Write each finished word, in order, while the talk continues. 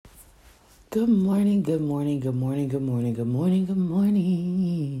Good morning, good morning, good morning, good morning, good morning, good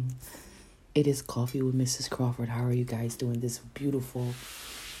morning. It is Coffee with Mrs. Crawford. How are you guys doing this beautiful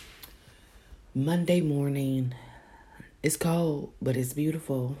Monday morning? It's cold, but it's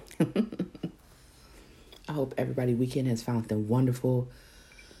beautiful. I hope everybody weekend has found them wonderful.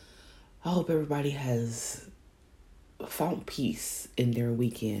 I hope everybody has found peace in their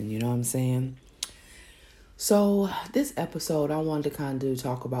weekend, you know what I'm saying? So this episode, I wanted to kind of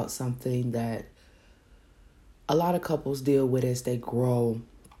talk about something that a lot of couples deal with as they grow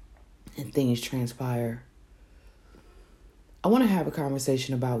and things transpire. I want to have a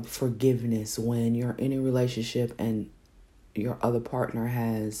conversation about forgiveness when you're in a relationship and your other partner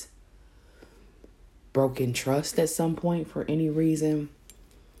has broken trust at some point for any reason,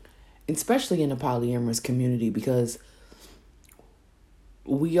 especially in the polyamorous community, because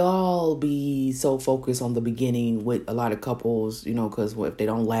we all be so focused on the beginning with a lot of couples, because if they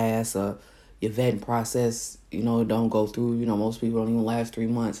don't last, your vetting process, don't go through, most people don't even last 3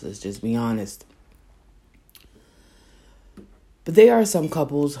 months. Let's just be honest. But there are some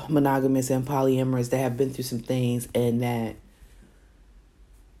couples, monogamous and polyamorous, that have been through some things and that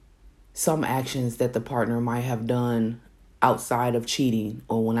some actions that the partner might have done outside of cheating,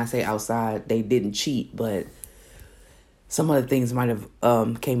 or when I say outside, they didn't cheat, but some other things might have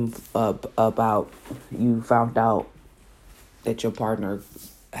came up about you found out that your partner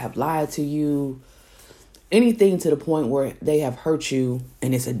have lied to you, anything to the point where they have hurt you,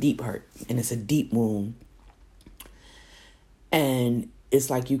 and it's a deep hurt and it's a deep wound. And it's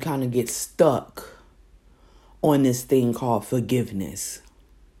like you kind of get stuck on this thing called forgiveness.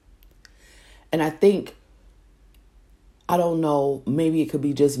 And I don't know, maybe it could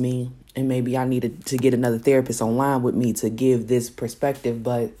be just me, and maybe I needed to get another therapist online with me to give this perspective,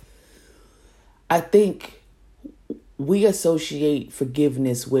 but I think we associate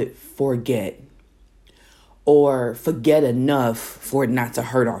forgiveness with forget, or forget enough for it not to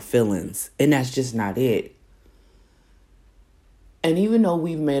hurt our feelings, and that's just not it. And even though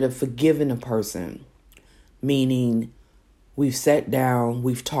we've made a forgiven a person, meaning we've sat down,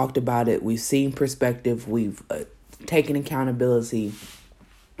 we've talked about it, we've seen perspective, we've taken accountability,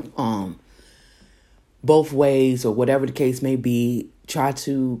 both ways, or whatever the case may be, try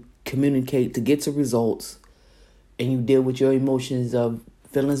to communicate to get to results, and you deal with your emotions of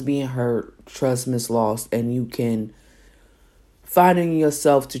feelings being hurt, trust mislost, and you can find in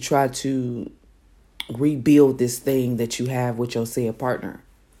yourself to try to rebuild this thing that you have with your said partner.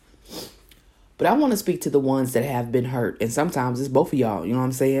 But I want to speak to the ones that have been hurt, and sometimes it's both of y'all, you know what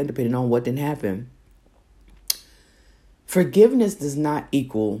I'm saying, depending on what didn't happen. Forgiveness does not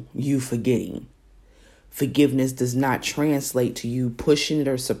equal you forgetting. Forgiveness does not translate to you pushing it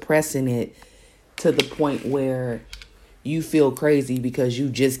or suppressing it to the point where you feel crazy because you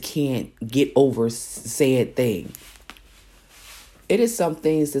just can't get over said thing. It is some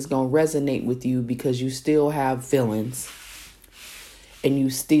things that's going to resonate with you because you still have feelings, and you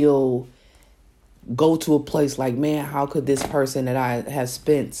still go to a place like, man, how could this person that I have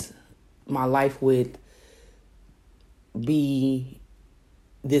spent my life with be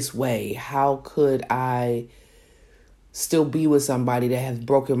this way? How could I still be with somebody that has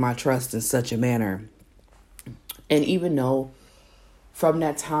broken my trust in such a manner? And even though from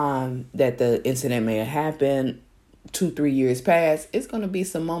that time that the incident may have happened, 2-3 years past, it's going to be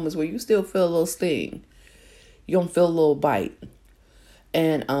some moments where you still feel a little sting. You don't feel a little bite.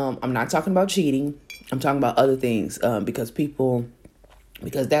 And I'm not talking about cheating. I'm talking about other things, because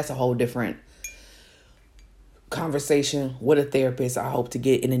that's a whole different conversation with a therapist I hope to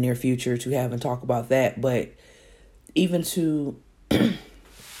get in the near future to have and talk about that. But even to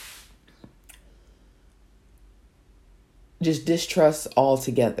just distrust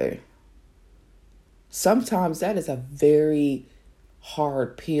altogether, sometimes that is a very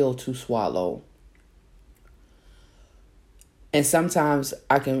hard pill to swallow. And sometimes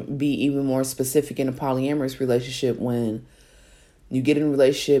I can be even more specific in a polyamorous relationship. When you get in a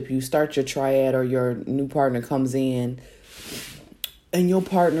relationship, you start your triad, or your new partner comes in, and your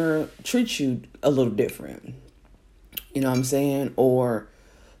partner treats you a little different. You know what I'm saying? Or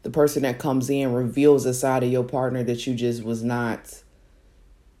the person that comes in reveals a side of your partner that you just was not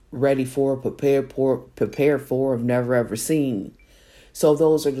ready for, prepared for, have never ever seen. So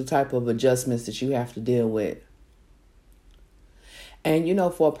those are the type of adjustments that you have to deal with. And,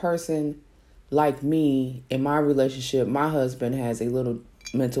 for a person like me, in my relationship, my husband has a little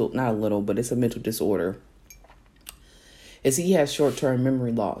not a little, but it's a mental disorder. He has short-term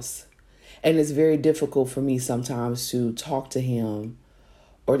memory loss. And it's very difficult for me sometimes to talk to him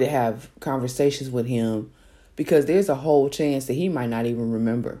or to have conversations with him, because there's a whole chance that he might not even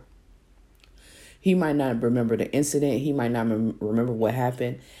remember. He might not remember the incident. He might not remember what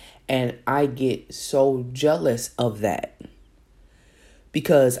happened. And I get so jealous of that.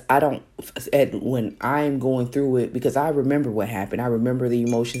 Because when I'm going through it, because I remember what happened. I remember the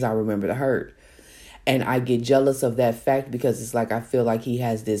emotions. I remember the hurt. And I get jealous of that fact because it's like I feel like he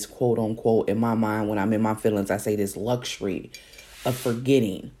has this quote unquote in my mind when I'm in my feelings. I say this luxury of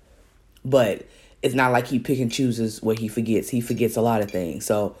forgetting. But it's not like he pick and chooses what he forgets. He forgets a lot of things.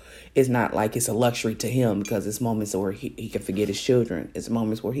 So it's not like it's a luxury to him because it's moments where he can forget his children. It's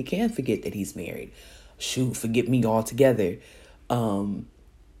moments where he can forget that he's married. Shoot, forget me altogether. And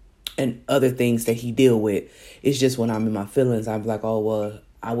other things that he deal with. It's just when I'm in my feelings, I'm like, oh, well,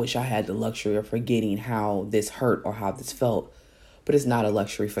 I wish I had the luxury of forgetting how this hurt or how this felt. But it's not a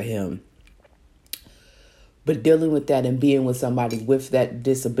luxury for him. But dealing with that and being with somebody with that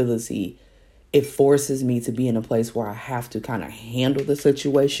disability, it forces me to be in a place where I have to kind of handle the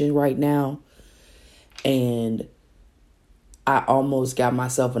situation right now. And I almost got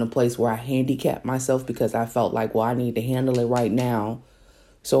myself in a place where I handicapped myself because I felt like, well, I need to handle it right now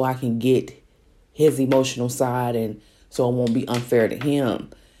so I can get his emotional side and so it won't be unfair to him.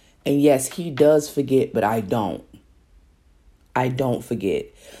 And yes, he does forget, but I don't. I don't forget.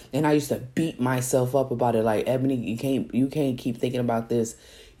 And I used to beat myself up about it. Like, Ebony, you can't keep thinking about this.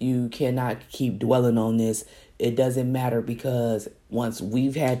 You cannot keep dwelling on this. It doesn't matter because once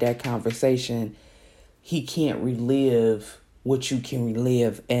we've had that conversation, he can't relive what you can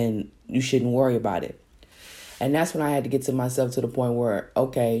relive and you shouldn't worry about it. And that's when I had to get to myself to the point where,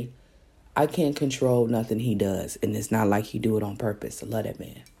 okay, I can't control nothing he does. And it's not like he do it on purpose. I love that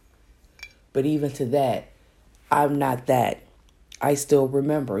man. But even to that, I'm not that. I still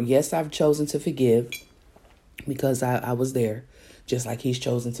remember. Yes, I've chosen to forgive because I was there, just like he's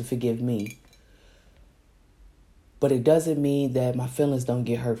chosen to forgive me. But it doesn't mean that my feelings don't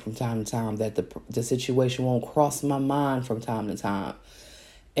get hurt from time to time, that the situation won't cross my mind from time to time.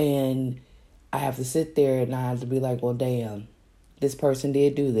 And I have to sit there and I have to be like, well, damn, this person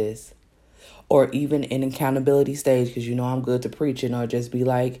did do this. Or even in accountability stage, because you know I'm good to preaching, or just be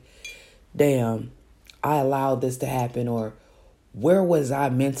like, damn, I allowed this to happen, or where was I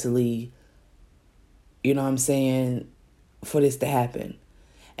mentally, you know what I'm saying, for this to happen?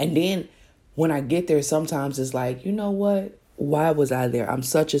 And then when I get there, sometimes it's like, you know what? Why was I there? I'm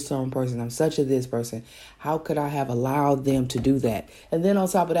such a certain person. I'm such a this person. How could I have allowed them to do that? And then on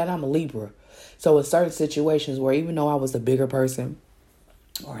top of that, I'm a Libra. So in certain situations where even though I was the bigger person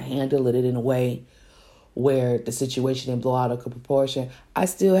or handled it in a way where the situation didn't blow out of proportion, I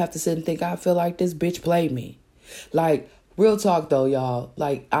still have to sit and think, I feel like this bitch played me. Like, real talk though, y'all.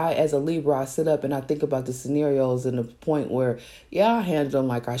 Like, I, as a Libra, I sit up and I think about the scenarios and the point where, yeah, I handled them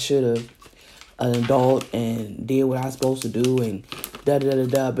like I should have, an adult, and did what I was supposed to do and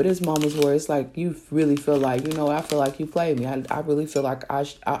da-da-da-da. But there's moments where it's like you really feel like, you know, I feel like you played me. I really feel like I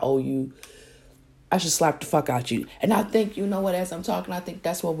owe you. I should slap the fuck out you. And I think, you know what, as I'm talking, I think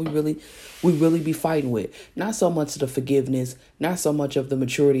that's what we really be fighting with. Not so much the forgiveness, not so much of the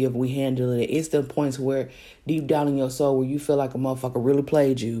maturity of we handle it. It's the points where deep down in your soul where you feel like a motherfucker really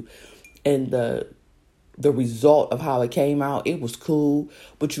played you. And the result of how it came out, it was cool.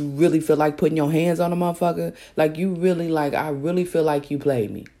 But you really feel like putting your hands on a motherfucker. Like you really like, I really feel like you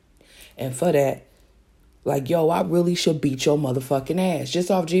played me. And for that, like, yo, I really should beat your motherfucking ass.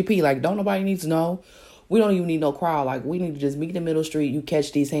 Just off GP. Like, don't nobody need to know. We don't even need no crowd. Like, we need to just meet in the middle street. You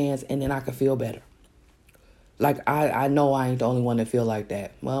catch these hands, and then I can feel better. Like, I know I ain't the only one that feel like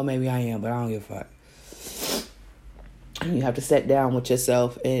that. Well, maybe I am, but I don't give a fuck. And you have to sit down with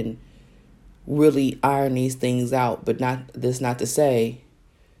yourself and really iron these things out. But not to say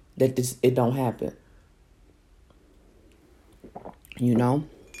that it don't happen. You know?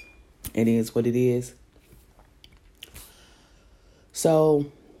 It is what it is. So,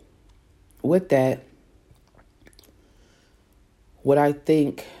 with that, what I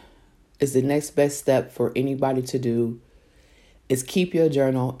think is the next best step for anybody to do is keep your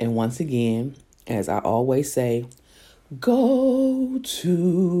journal. And once again, as I always say, go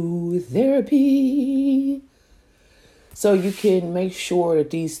to therapy so you can make sure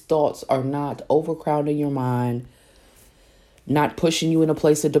that these thoughts are not overcrowding your mind, not pushing you in a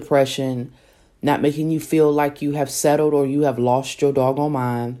place of depression, not making you feel like you have settled or you have lost your doggone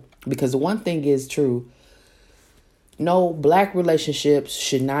mind. Because the one thing is true. No, black relationships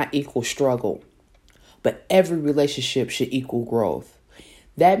should not equal struggle. But every relationship should equal growth.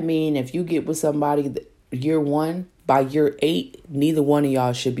 That means if you get with somebody year 1, by year 8, neither one of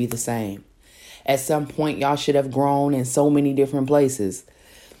y'all should be the same. At some point, y'all should have grown in so many different places.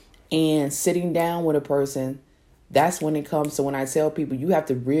 And sitting down with a person That's when it comes to when I tell people you have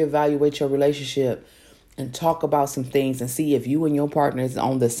to reevaluate your relationship and talk about some things and see if you and your partner is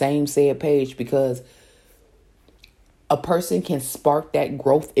on the same said page, because a person can spark that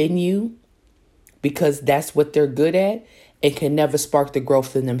growth in you because that's what they're good at, and can never spark the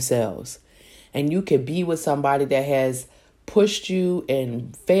growth in themselves. And you can be with somebody that has pushed you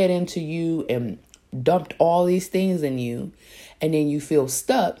and fed into you and dumped all these things in you, and then you feel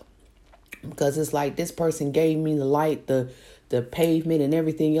stuck because it's like this person gave me the light, the pavement and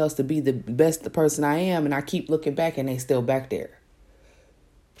everything else to be the best the person I am, and I keep looking back and they still back there.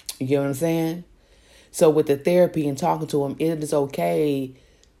 You get what I'm saying? So with the therapy and talking to them, it is okay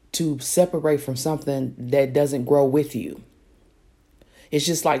to separate from something that doesn't grow with you. It's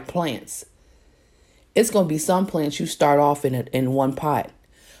just like plants. It's going to be some plants you start off in one pot,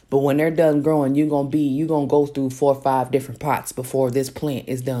 but when they're done growing, you're going to go through 4 or 5 different pots before this plant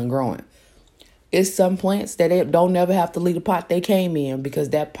is done growing. It's some plants that they don't never have to leave the pot they came in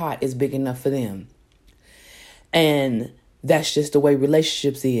because that pot is big enough for them. And that's just the way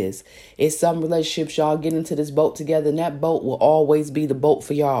relationships is. It's some relationships y'all get into this boat together, and that boat will always be the boat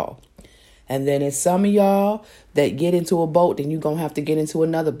for y'all. And then it's some of y'all that get into a boat, then you're going to have to get into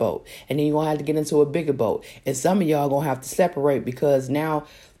another boat. And then you're going to have to get into a bigger boat. And some of y'all going to have to separate because now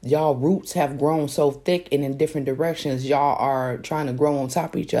y'all roots have grown so thick and in different directions. Y'all are trying to grow on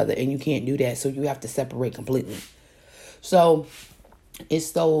top of each other, and you can't do that. So you have to separate completely. So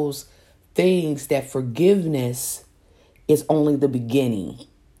it's those things that forgiveness is only the beginning.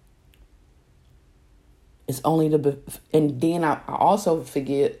 It's only and then I also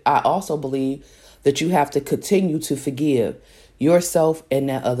believe that you have to continue to forgive yourself and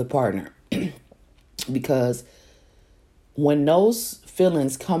that other partner. Because when those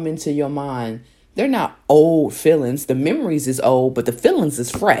feelings come into your mind, they're not old feelings. The memories is old, but the feelings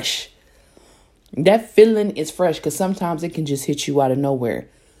is fresh. That feeling is fresh because sometimes it can just hit you out of nowhere.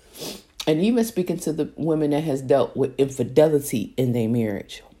 And even speaking to the women that has dealt with infidelity in their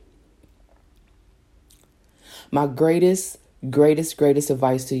marriage, my greatest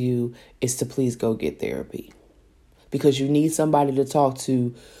advice to you is to please go get therapy, because you need somebody to talk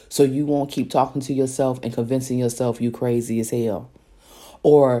to so you won't keep talking to yourself and convincing yourself you crazy as hell,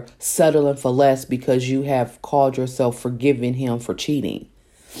 or settling for less because you have called yourself forgiving him for cheating.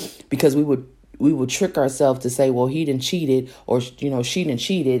 Because we would trick ourselves to say, well, he didn't cheated, or, she didn't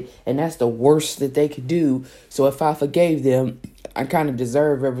cheated, and that's the worst that they could do. So if I forgave them, I kind of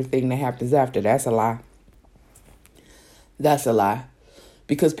deserve everything that happens after. That's a lie. That's a lie.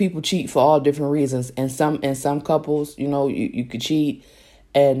 Because people cheat for all different reasons. And some couples, you could cheat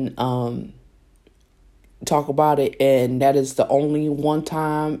and talk about it, and that is the only one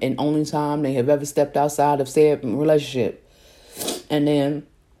time and only time they have ever stepped outside of said relationship. And then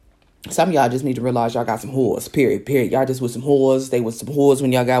some of y'all just need to realize y'all got some whores, period. Y'all just with some whores. They was some whores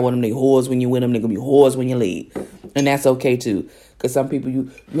when y'all got with them. They whores when you with them. They gonna be whores when you leave. And that's okay too. Because some people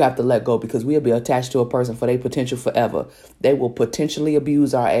you have to let go, because we'll be attached to a person for their potential forever. They will potentially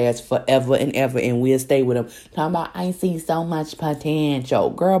abuse our ass forever and ever, and we'll stay with them. Talking about, I see so much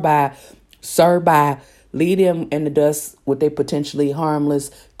potential. Girl, bye. Sir, bye. Leave them in the dust with their potentially harmless,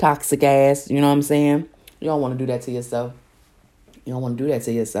 toxic ass. You know what I'm saying? You don't want to do that to yourself. You don't want to do that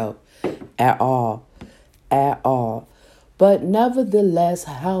to yourself at all. At all. But nevertheless,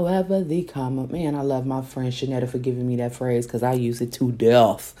 however the comma, man, I love my friend Shanetta for giving me that phrase because I use it to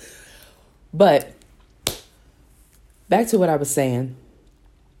death. But back to what I was saying.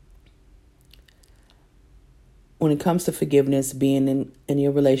 When it comes to forgiveness, being in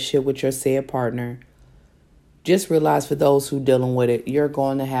your relationship with your said partner, just realize for those who dealing with it, you're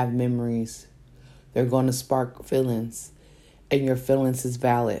going to have memories. They're going to spark feelings, and your feelings is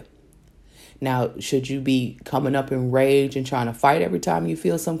valid. Now, should you be coming up in rage and trying to fight every time you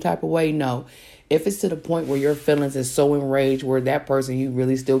feel some type of way? No. If it's to the point where your feelings is so enraged where that person, you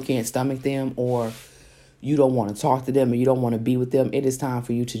really still can't stomach them, or you don't want to talk to them, or you don't want to be with them, it is time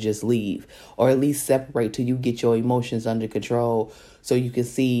for you to just leave, or at least separate till you get your emotions under control, so you can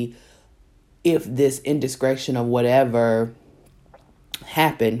see if this indiscretion or whatever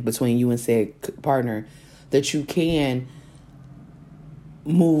happened between you and said partner, that you can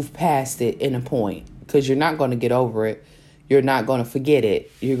move past it in a point, because you're not going to get over it. You're not going to forget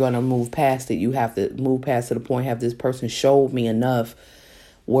it. You're going to move past it. You have to move past to the point, have this person showed me enough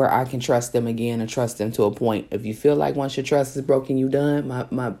where I can trust them again, and trust them to a point. If you feel like once your trust is broken, you done,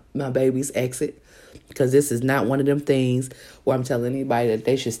 my babies, exit. Because this is not one of them things where I'm telling anybody that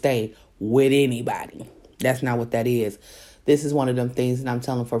they should stay with anybody. That's not what that is. This is one of them things that I'm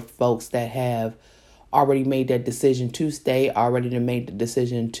telling for folks that have already made that decision to stay, already made the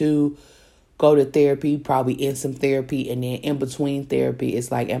decision to go to therapy, probably in some therapy, and then in between therapy,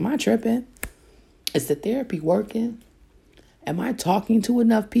 it's like, am I tripping? Is the therapy working? Am I talking to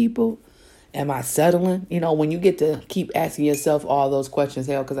enough people? Am I settling? You know, when you get to keep asking yourself all those questions,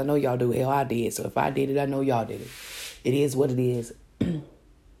 hell, because I know y'all do. Hell, I did. So if I did it, I know y'all did it. It is what it is.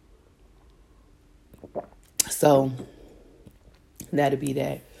 So that'll be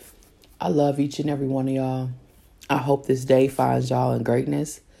that. I love each and every one of y'all. I hope this day finds y'all in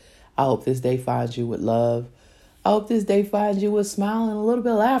greatness. I hope this day finds you with love. I hope this day finds you with smile and a little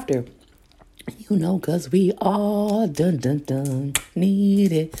bit of laughter. You know, because we all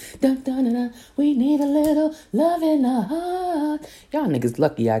need it. We need a little love in the heart. Y'all niggas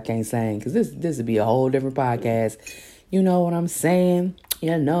lucky I can't sing, because this would be a whole different podcast. You know what I'm saying?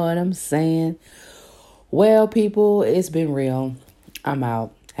 You know what I'm saying? Well, people, it's been real. I'm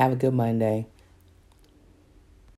out. Have a good Monday.